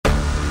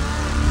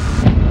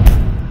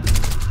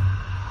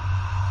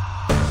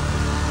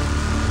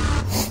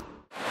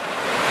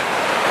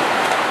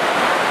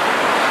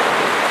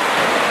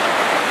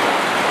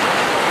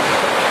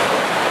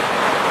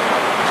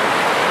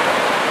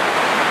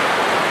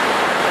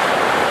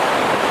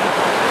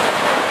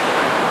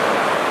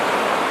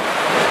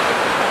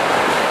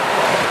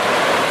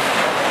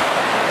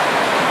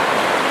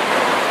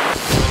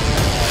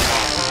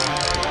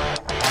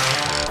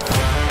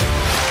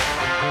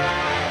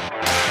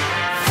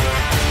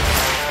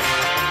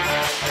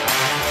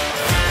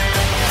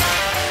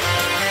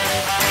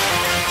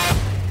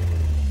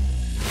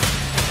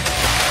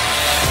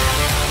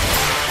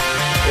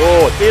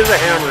He's a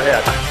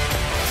hammerhead.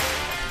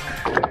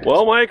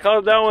 Well, Mike, how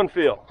did that one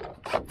feel?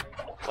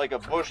 Like a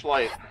bush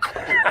light.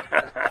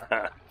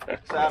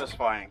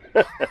 Satisfying.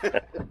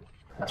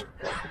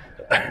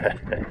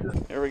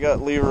 Here we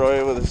got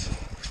Leroy with his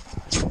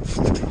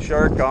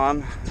shark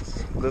on.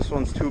 This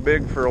one's too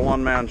big for a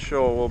one-man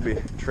show. We'll be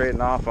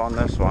trading off on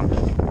this one.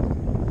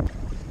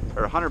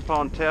 Our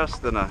 100-pound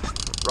test and a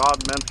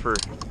rod meant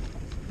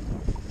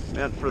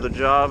for the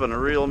job and a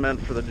reel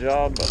meant for the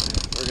job, but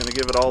we're going to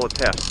give it all a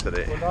test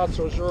today. We're not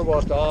so sure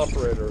about the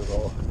operator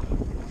though.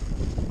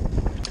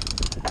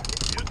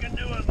 You can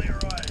do it,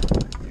 Leroy.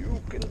 You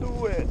can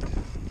do it.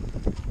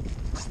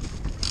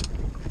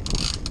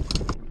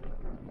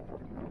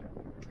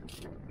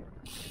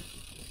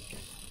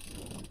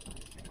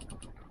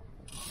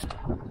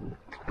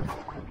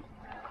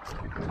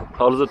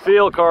 How does it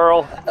feel,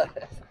 Carl?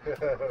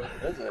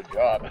 This is a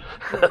job.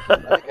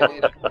 I think I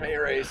need a pay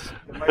raise.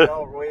 It might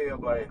outweigh you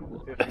by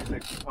 50,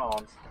 60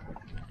 pounds.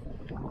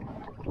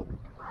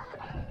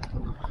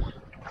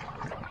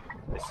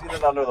 I see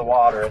it under the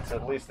water. It's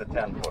at least a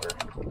 10-footer.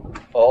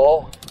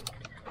 Oh.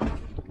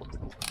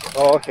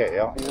 Oh, okay,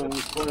 yeah. You want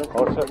to put it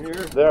Oh, it's here?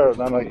 There,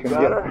 then I can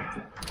get it.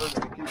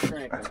 Keep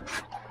cranking.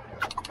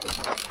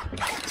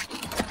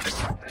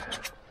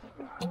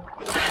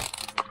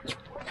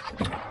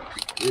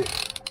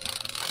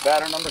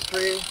 Batter number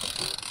 3.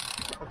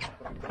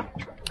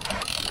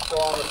 Still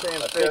on the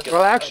same fish.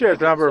 Well, actually,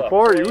 at number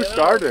 4, you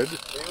started.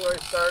 Leroy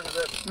started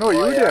it. No,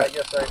 you yeah, did. I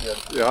guess I did.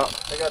 Yeah,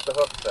 I got the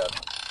hook set.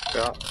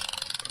 yeah.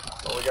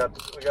 So we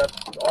got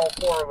all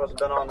 4 of us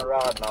been on the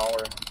rod now.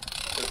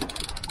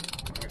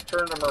 We've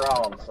turned them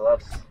around, so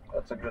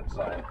that's a good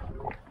sign.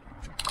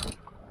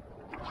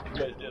 You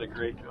guys did a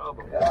great job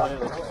of Yeah.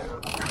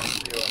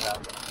 See what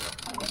happens.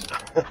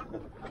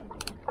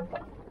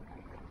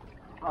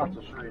 Not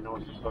so sure he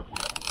knows his hook.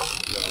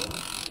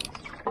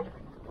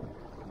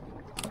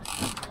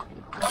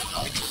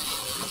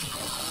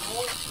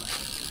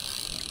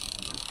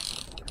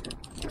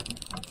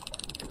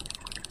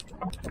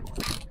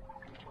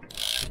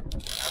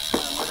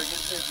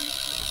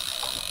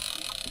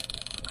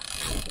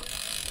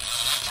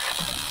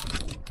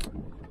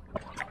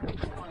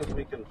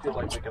 We can feel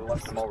like we can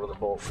lift them over the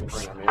boat and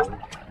bring them in.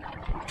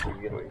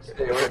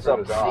 If it's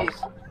up to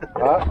us.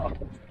 Huh?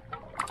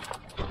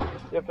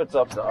 If it's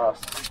up to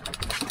us.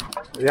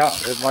 Yeah,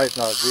 it might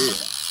not be.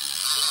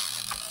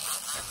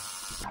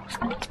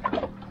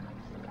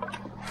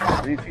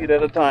 3 feet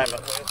at a time.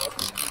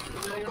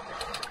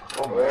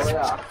 Oh,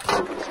 yeah.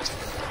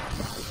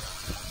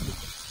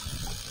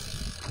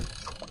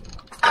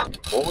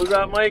 What was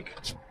that, Mike?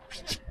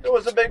 It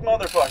was a big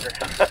motherfucker.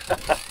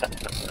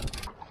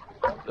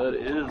 That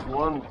is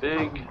one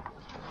big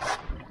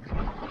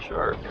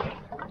shark.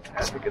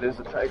 I think it is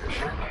a tiger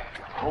shark.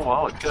 Oh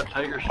wow, it's got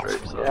tiger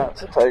stripes on Yeah,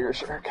 it's a tiger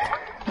shark.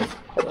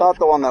 I thought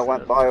the one that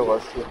went by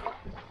was.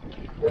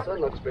 This one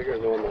looks bigger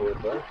than the one that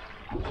went by.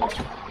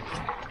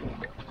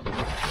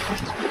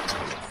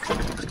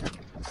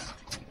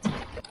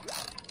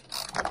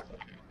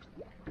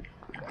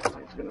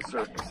 He's gonna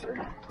surface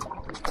here.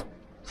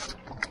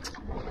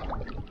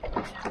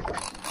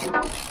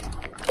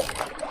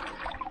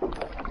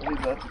 I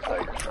believe that's a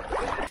tiger shark.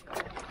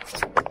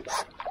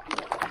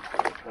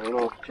 I don't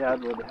know if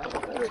Chad would have a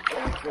better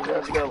chance.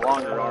 He's got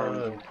longer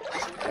arms.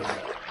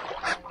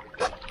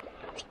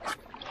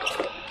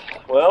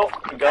 Well,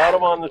 we got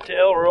him on the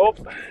tail rope.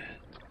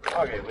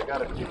 Okay, we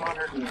got a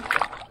 200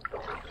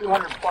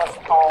 plus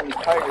pound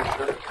tiger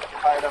shark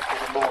tied up to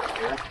the boat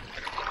here.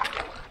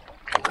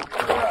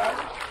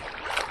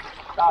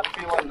 Not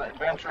feeling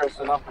adventurous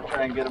enough to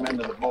try and get him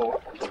into the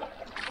boat.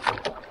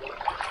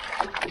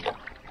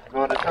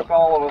 But it took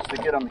all of us to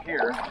get him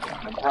here.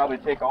 It'll probably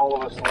take all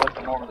of us to lift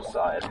him over the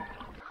side.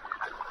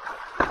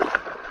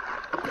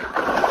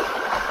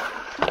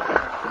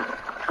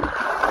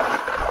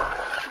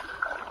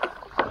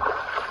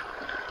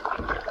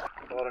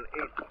 About an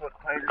 8-foot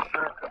tiger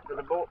shark up to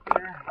the boat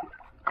here.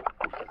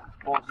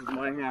 Close as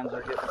my hands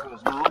are getting to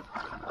his mouth.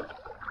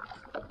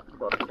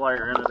 About a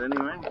flyer in it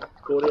anyway.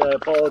 Cody, I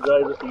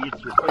apologize if he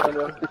eats your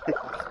camera.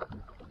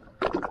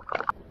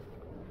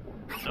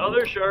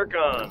 Another shark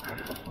on.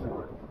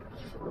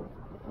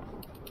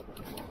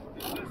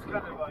 It's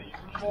kind of a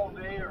usual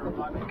day, or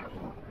I mean,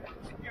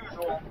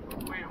 usual.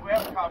 We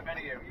haven't caught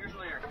many.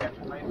 Usually you're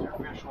catching nicer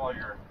fish while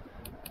you're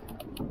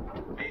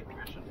bait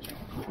fishing too.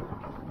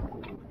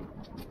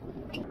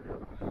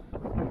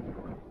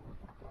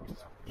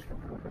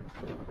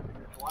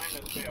 Line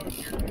is way out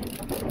here.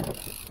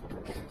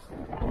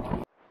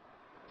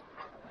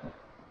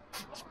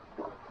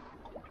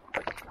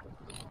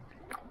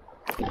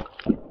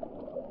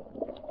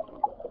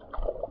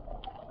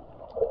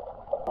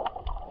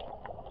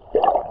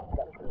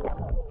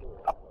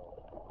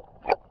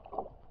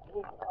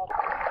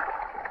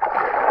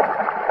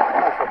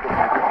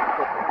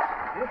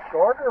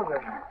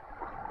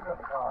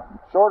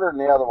 Shorter than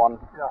the other one.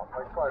 Yeah,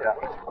 Yeah.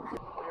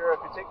 Here, if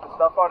you take the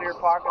stuff out of your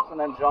pockets and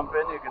then jump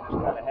in, you can just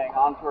kind of hang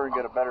on to her and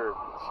get a better.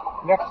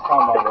 next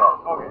time I go.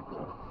 Okay.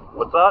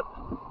 What's that?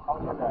 I'll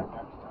do that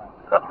next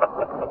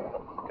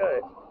time.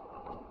 Okay.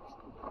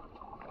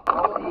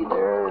 I'll be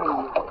there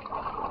and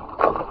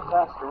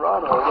pass the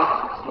rod over.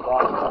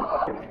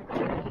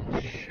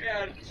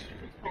 Shad's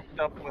hooked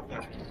up with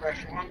a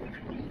fresh one.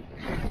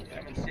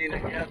 Haven't seen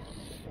it yet.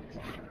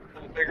 A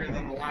little bigger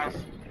than the last.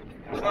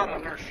 It's not a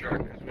nurse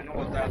shark because we know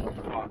what that's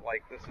not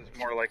like. This is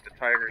more like the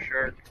tiger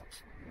shark.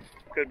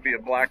 Could be a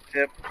black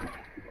tip.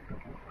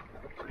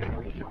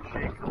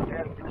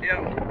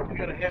 Yeah, we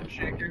got a head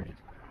shaker.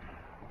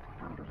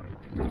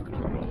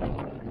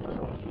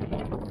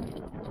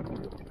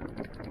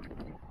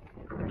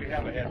 We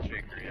have a head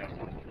shaker, yeah.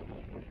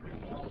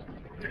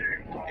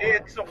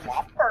 It's a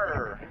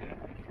whopper.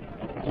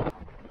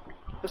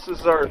 This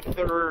is our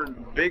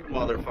third big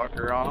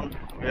motherfucker on.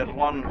 We had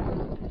one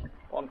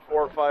 4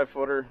 or 5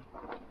 footer.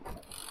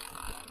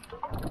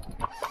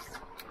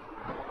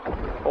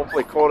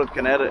 Hopefully Cody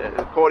can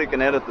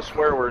edit the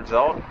swear words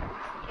out.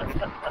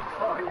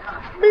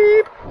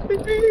 Beep,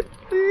 beep, beep,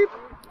 beep.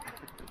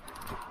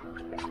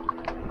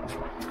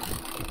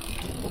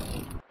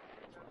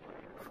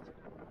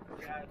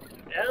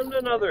 And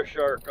another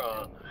shark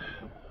on.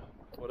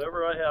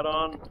 Whatever I had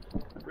on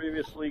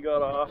previously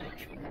got off.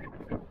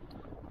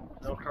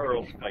 Now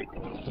Carl's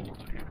fighting.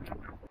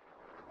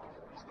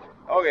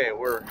 Okay,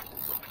 we're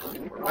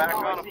back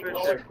on a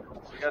fishing.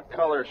 We got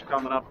colors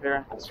coming up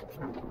here.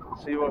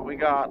 See what we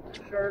got.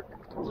 Shark.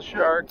 It's a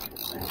shark.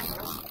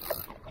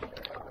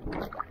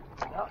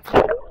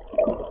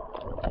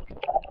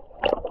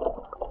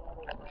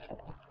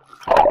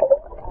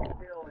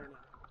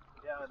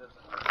 Yeah, it is.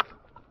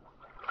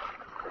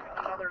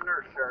 Another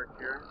nurse shark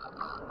here.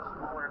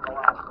 Smaller than the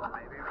last one,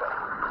 maybe, but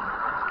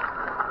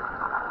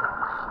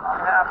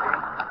I'm happy.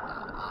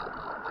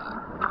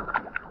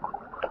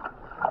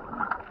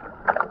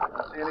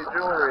 See any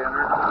jewelry in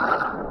her?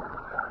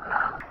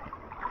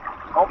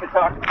 Won't be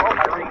talking about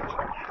my reach.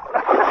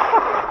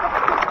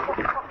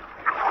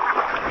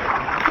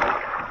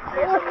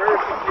 See some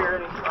nurses here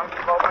and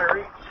talking about my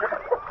reach.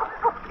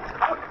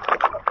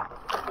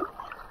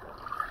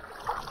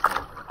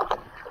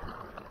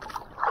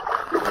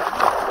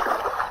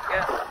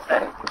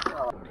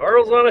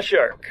 Carl's on a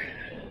shark.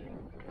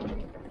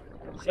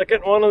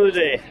 Second one of the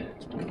day.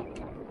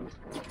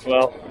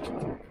 Well,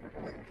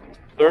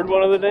 third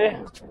one of the day.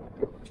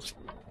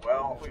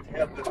 Well, we've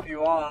had a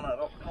few on, I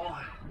don't know.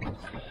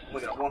 We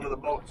got one of the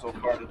boats so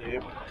far today.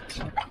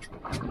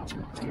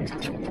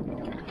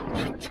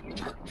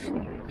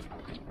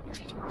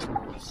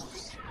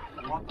 I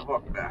want the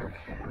hook back.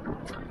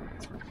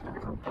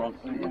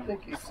 Do you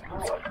think he's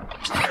smaller?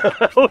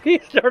 He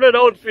started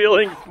out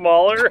feeling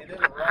smaller. He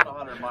didn't run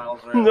 100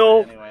 miles right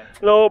No, anyway.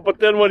 no, but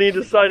then when he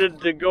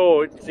decided to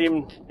go, it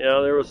seemed, yeah,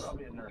 there was a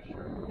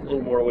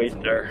little more weight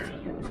there.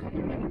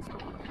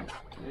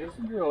 He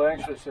isn't real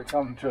anxious to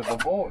come to the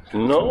boat.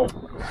 No.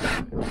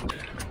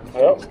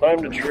 Well, it's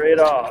time to trade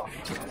off.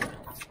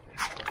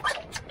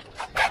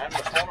 Time to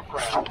phone a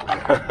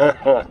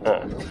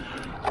friend.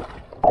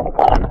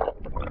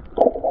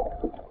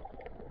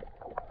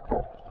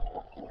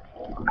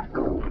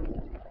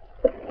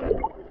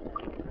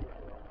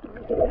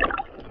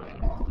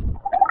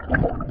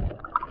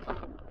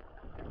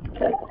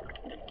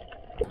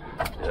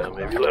 Yeah,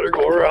 maybe let her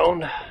go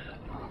around.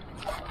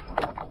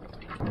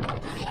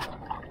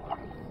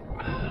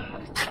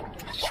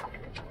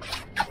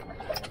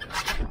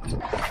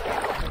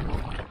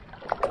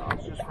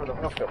 It's just for the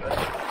hook of it.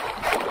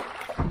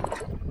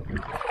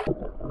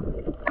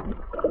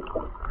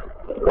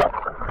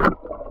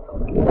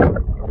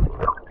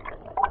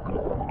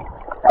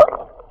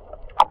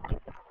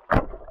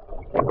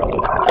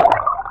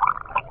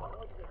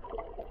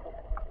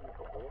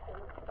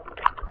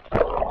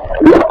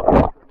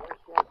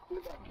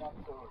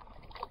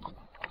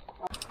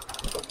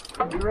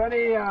 You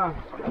ready?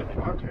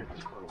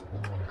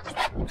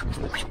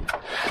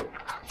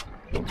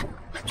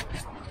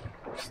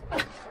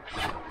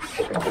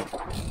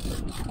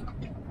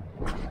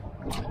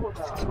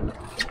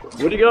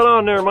 What do you got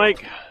on there,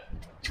 Mike?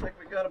 Looks like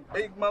we got a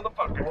big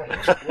motherfucker.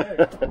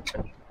 That's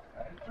a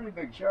pretty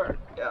big shark.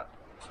 Yeah.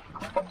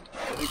 I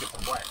think it's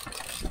black.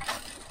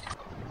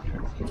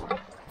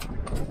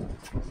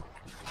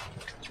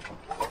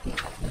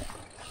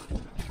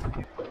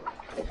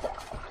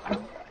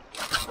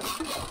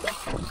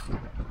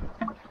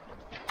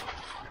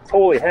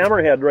 Holy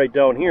hammerhead right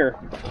down here.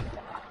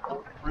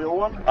 Real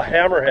one? A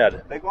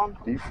hammerhead. Big one?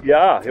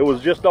 Yeah, it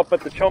was just up at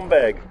the chum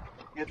bag.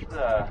 Get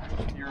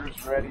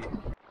yours ready.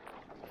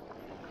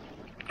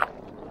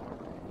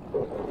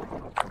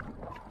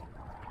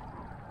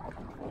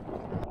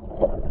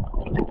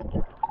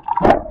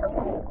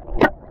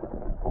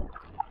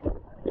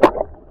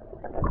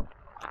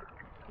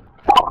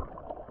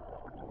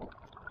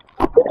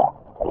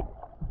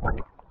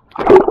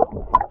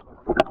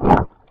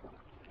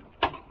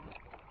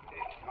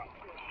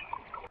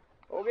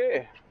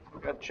 Okay, we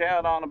got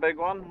Chad on a big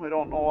one. We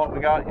don't know what we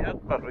got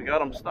yet, but we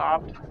got him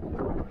stopped.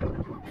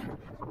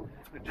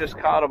 We just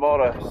caught about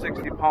a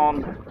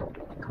 60-pound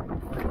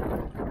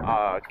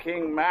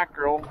king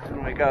mackerel,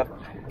 and we got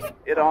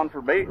it on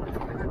for bait.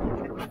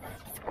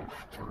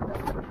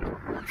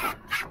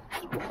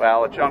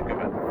 Well, a chunk of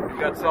it. We've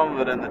got some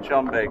of it in the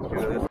chum bag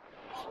too.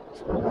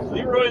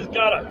 Leroy's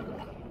got a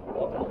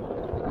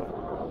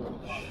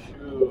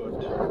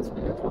shoot.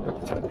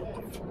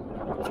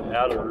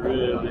 Had a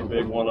really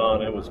big one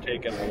on. It was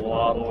taking a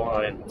lot of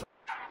line.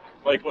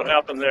 Like, what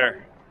happened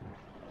there?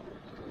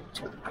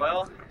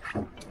 Well,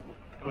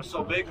 it was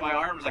so big my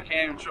arms, I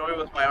can't even show you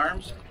with my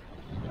arms,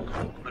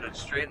 but it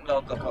straightened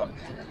out the hook.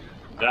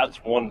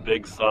 That's one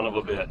big son of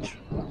a bitch.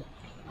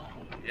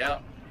 Yeah,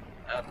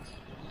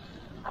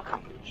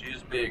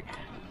 she's big.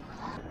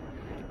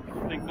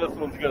 I think this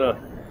one's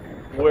gonna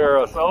wear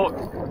us out.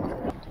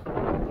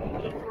 A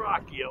little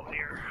rocky out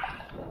here.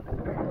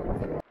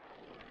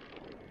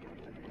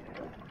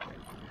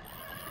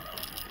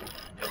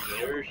 And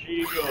there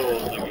she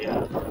goes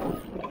again.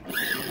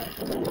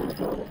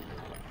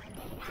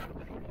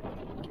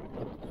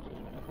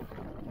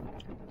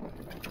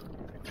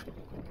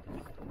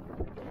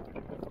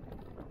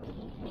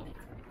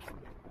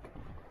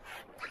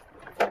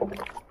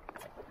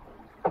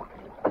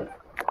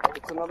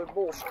 It's another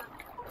bull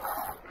shark.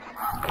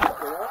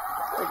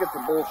 I think it's a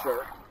bull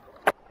shark.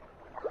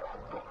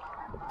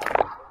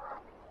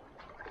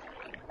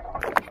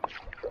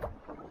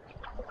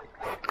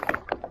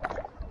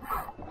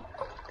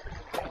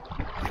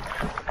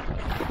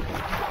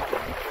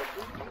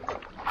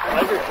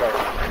 Tiger shark.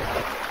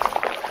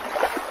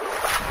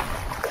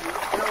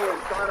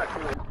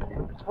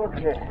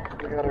 Okay,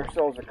 we got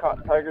ourselves a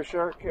caught tiger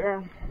shark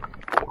here.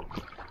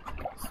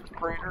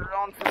 Sprayed her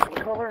on for some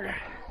color.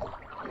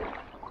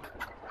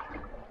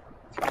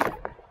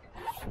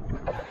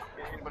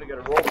 Anybody got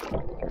a rope?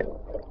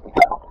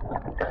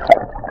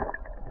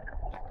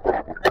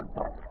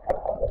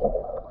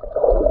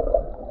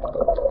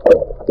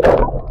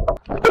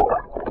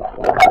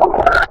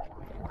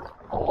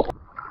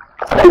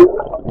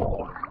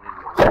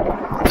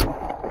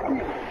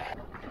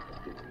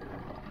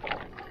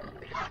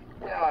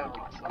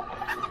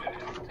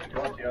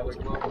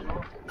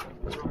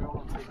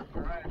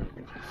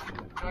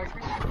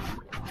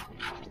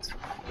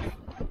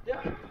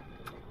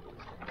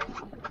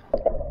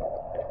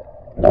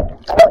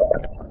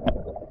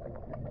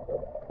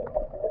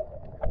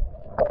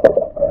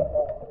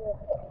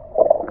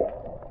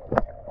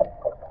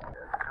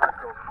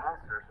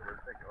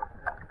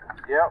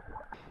 Yep.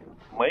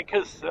 Mike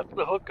has set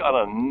the hook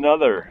on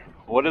another.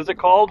 What is it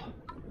called?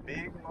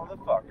 Big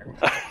motherfucker.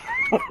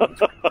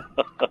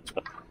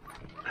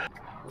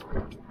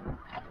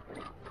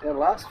 The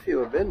last few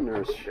have been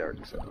nurse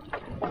sharks.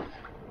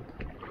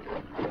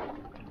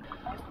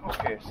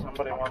 Okay,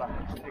 somebody want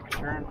to take a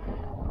turn?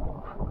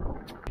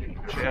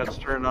 Chad's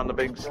turned on the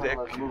big stick.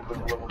 Let's move it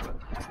a little bit.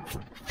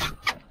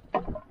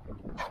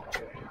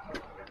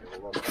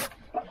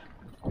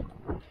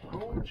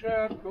 Go,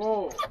 Chad,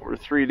 go. We're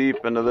 3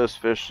 deep into this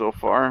fish so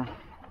far.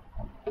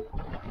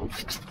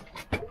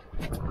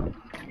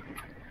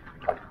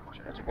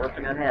 Chad's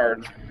working her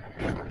hard.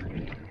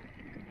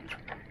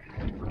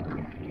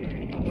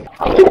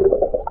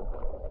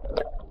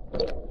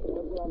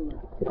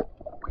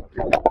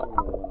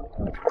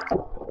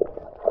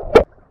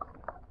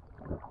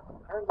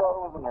 Turns out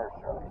it was a nurse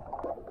shark.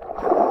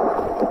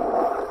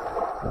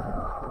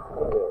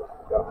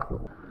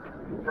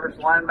 First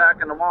line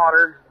back in the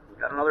water.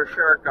 Got another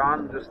shark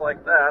on, just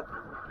like that.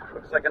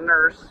 Looks like a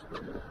nurse.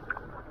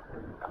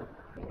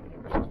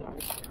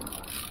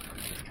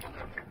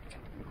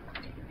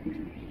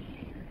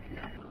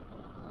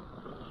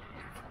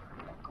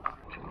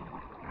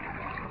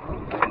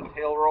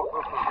 Tail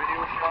roper for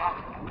video shot.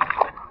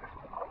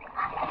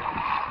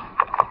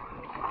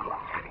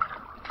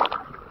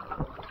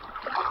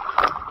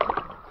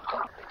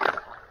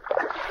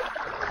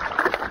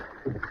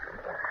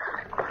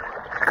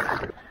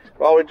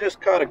 Well, we just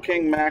caught a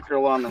king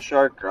mackerel on the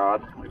shark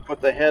rod. We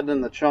put the head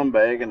in the chum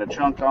bag and a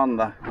chunk on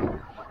the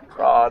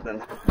rod,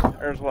 and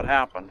there's what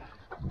happened.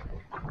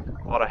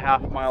 About a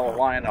half-mile of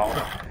line out.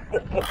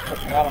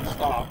 Got him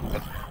stopped.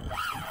 But,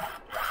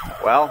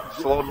 well,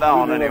 slowed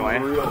down anyway.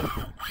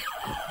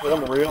 Get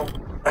him real.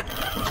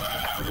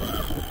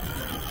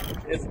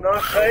 It's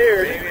not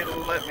tired. Maybe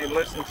it'll let me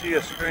listen to you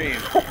scream.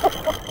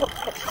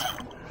 That's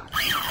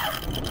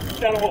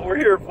kind of what we're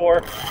here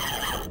for.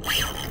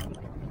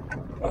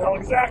 Well,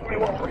 exactly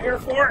what we're here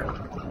for.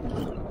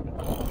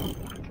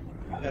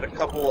 Had a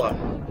couple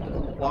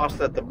lost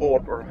at the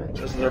boat.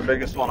 This is our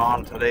biggest one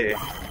on today.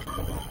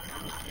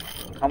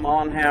 Come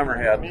on,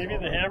 hammerhead. Maybe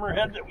the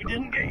hammerhead that we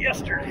didn't get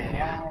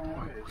yesterday.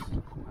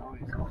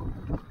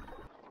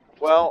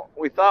 Well,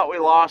 we thought we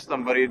lost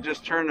him, but he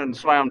just turned and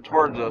swam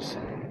towards us.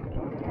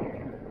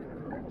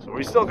 So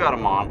we still got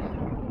him on.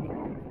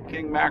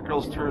 King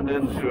mackerel's turned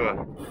into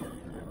a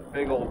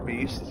big old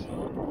beast.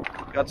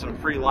 Got some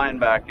free line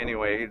back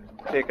anyway. He'd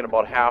taken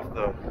about half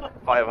the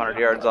 500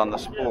 yards on the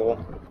spool.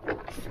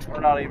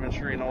 We're not even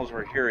sure he knows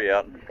we're here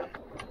yet.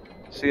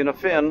 Seeing a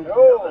fin.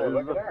 Oh,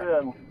 look at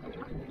that.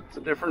 It's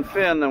a different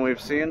fin than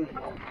we've seen.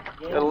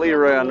 Got a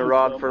Leroy on the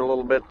rod for a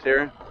little bit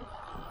here.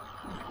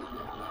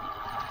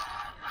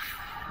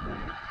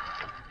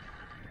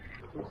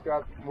 Who's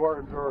got more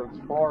endurance,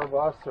 4 of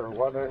us or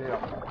one of him?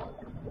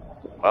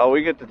 Well,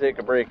 we get to take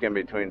a break in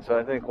between, so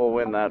I think we'll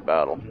win that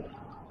battle.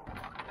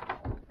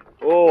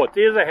 Oh, it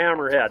is a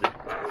hammerhead.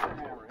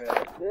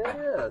 It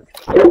is.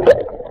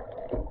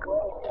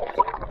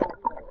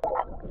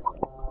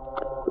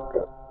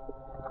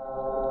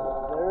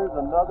 There's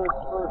another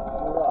first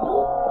for us.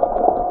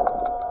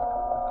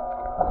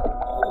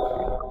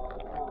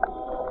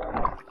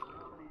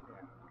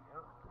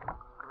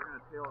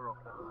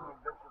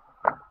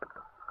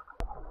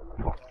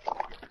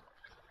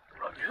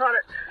 Got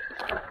it.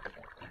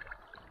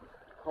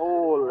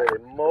 Holy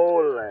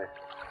moly.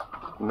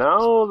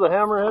 Now the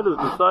hammerhead is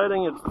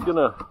deciding it's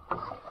gonna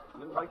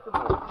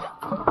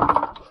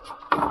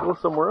go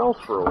somewhere else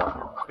for a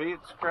while.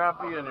 Bait's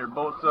crappy and your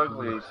boat's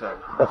ugly, he said.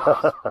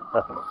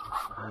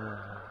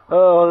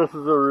 Oh, this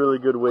is a really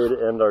good way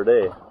to end our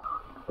day.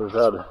 We've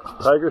had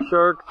tiger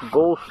sharks,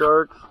 bull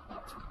sharks,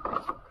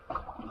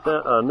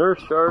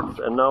 nurse sharks,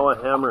 and now a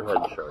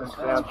hammerhead shark. And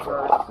sand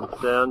sharks. And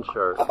sand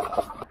sharks.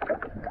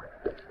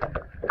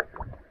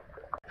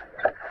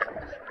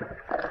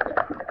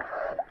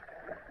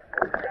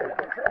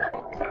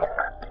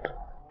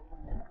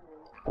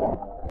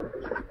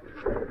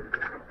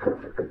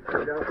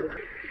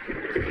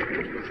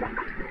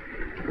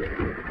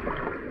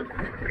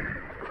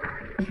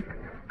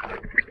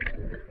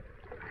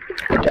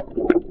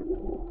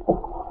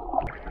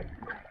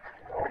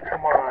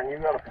 Come on, you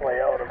gotta play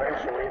out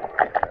eventually.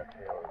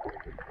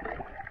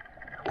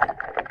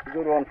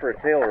 Good one for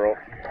a tail rope.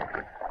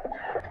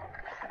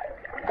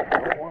 I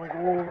don't wanna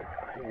go.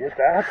 You get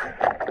that?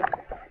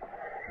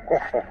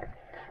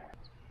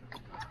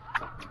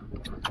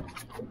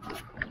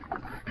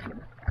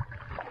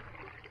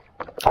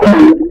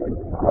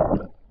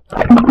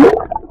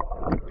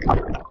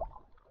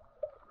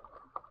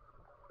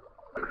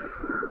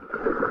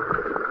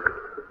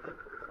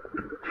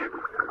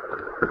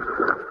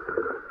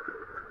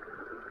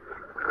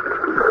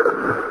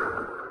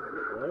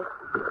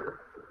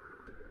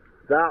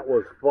 That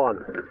was fun.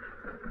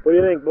 What do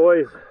you think,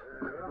 boys?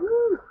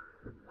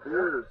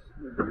 Beers.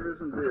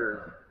 Beers and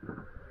beers.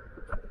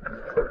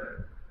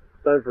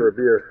 Time for a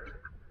beer.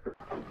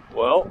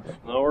 Well,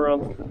 now we're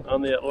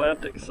on the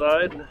Atlantic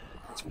side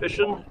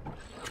fishing,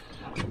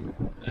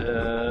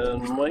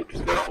 and Mike's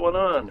got one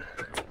on.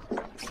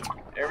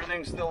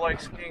 Everything still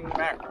likes king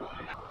mackerel.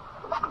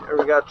 Here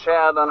we got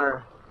Chad on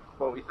our,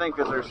 what we think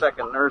is our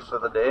second nurse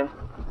of the day.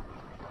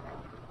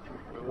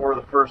 We wore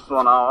the first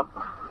one out.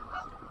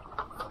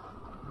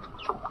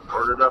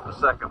 Ordered up a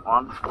second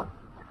one.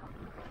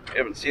 We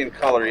haven't seen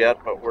color yet,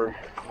 but we're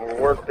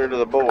worked her to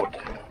the boat.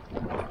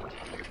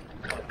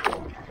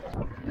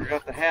 We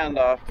got the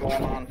handoff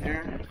going on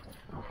here.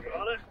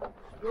 Got it?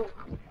 Go.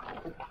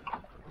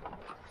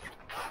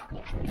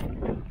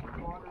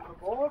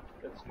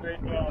 It's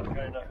straight down,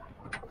 kind of.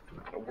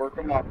 So work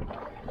them up.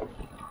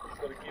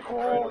 Gotta keep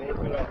trying to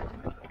work it up.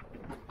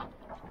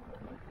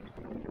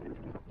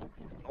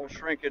 No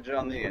shrinkage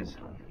on these.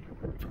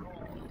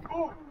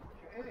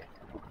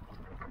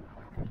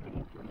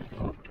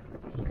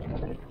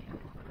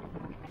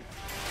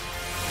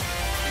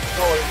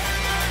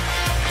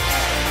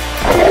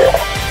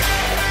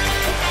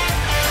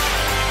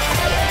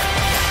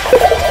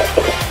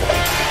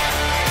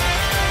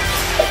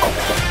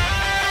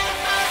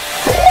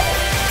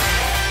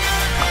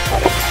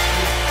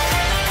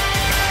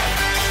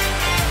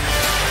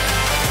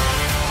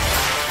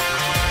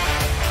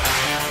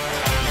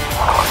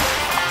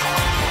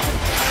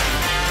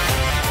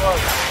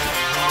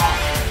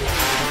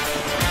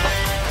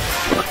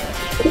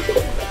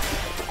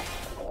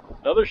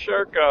 Another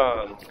shark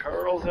on.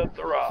 Carl's at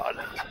the rod.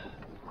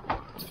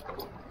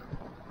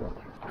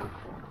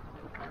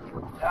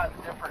 That's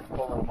different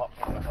pulling them up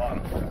from the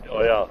bottom.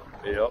 Oh yeah,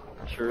 yep,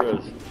 sure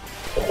is.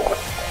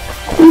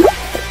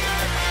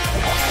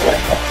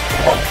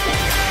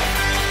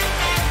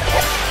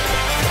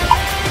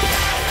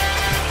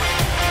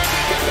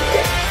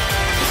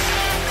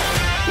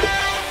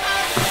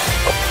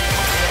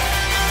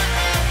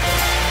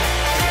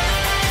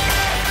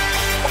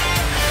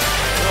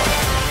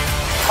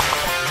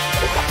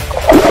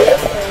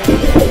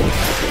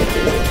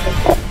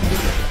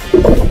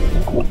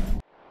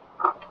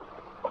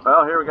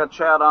 Well, here we got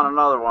Chad on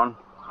another one.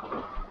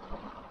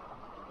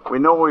 We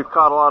know we've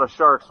caught a lot of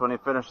sharks when he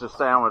finished his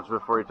sandwich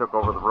before he took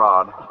over the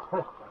rod.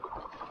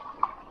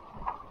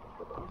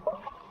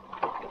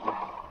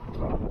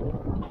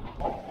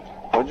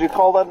 What'd you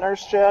call that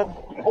nurse, Chad?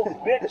 Oh,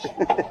 bitch!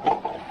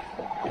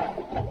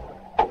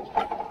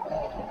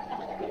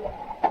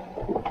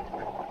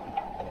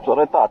 That's what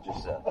I thought you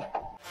said.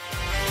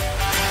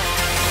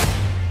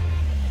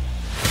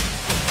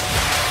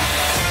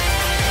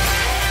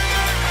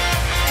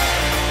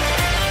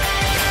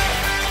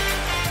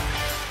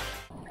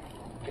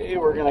 Okay,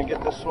 we're gonna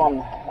get this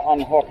one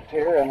unhooked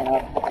here and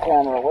put the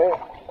camera away.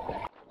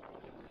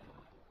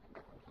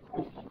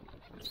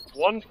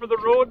 One for the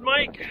road,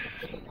 Mike.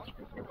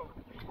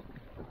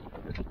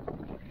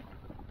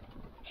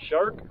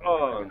 Shark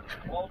on.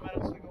 12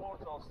 minutes to go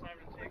until it's time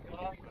to take it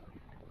off.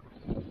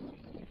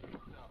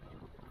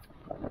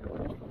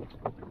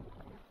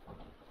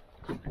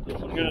 This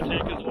one's gonna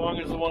take as long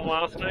as the one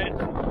last night. I'm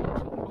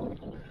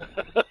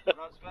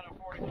not spending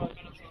 45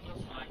 minutes on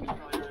this one, I can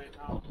tell you right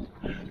now.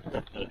 It's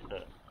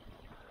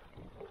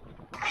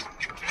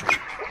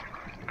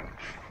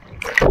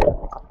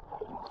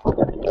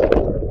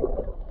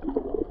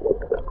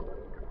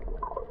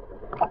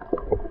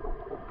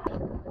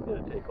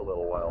gonna take a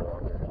little while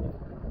longer.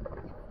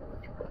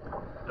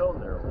 Down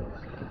there at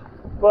least.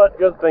 But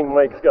good thing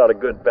Mike's got a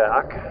good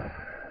back.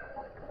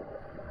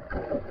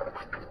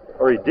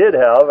 Or he did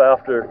have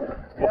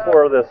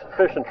before this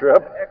fishing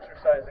trip.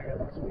 Exercising it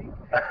this week.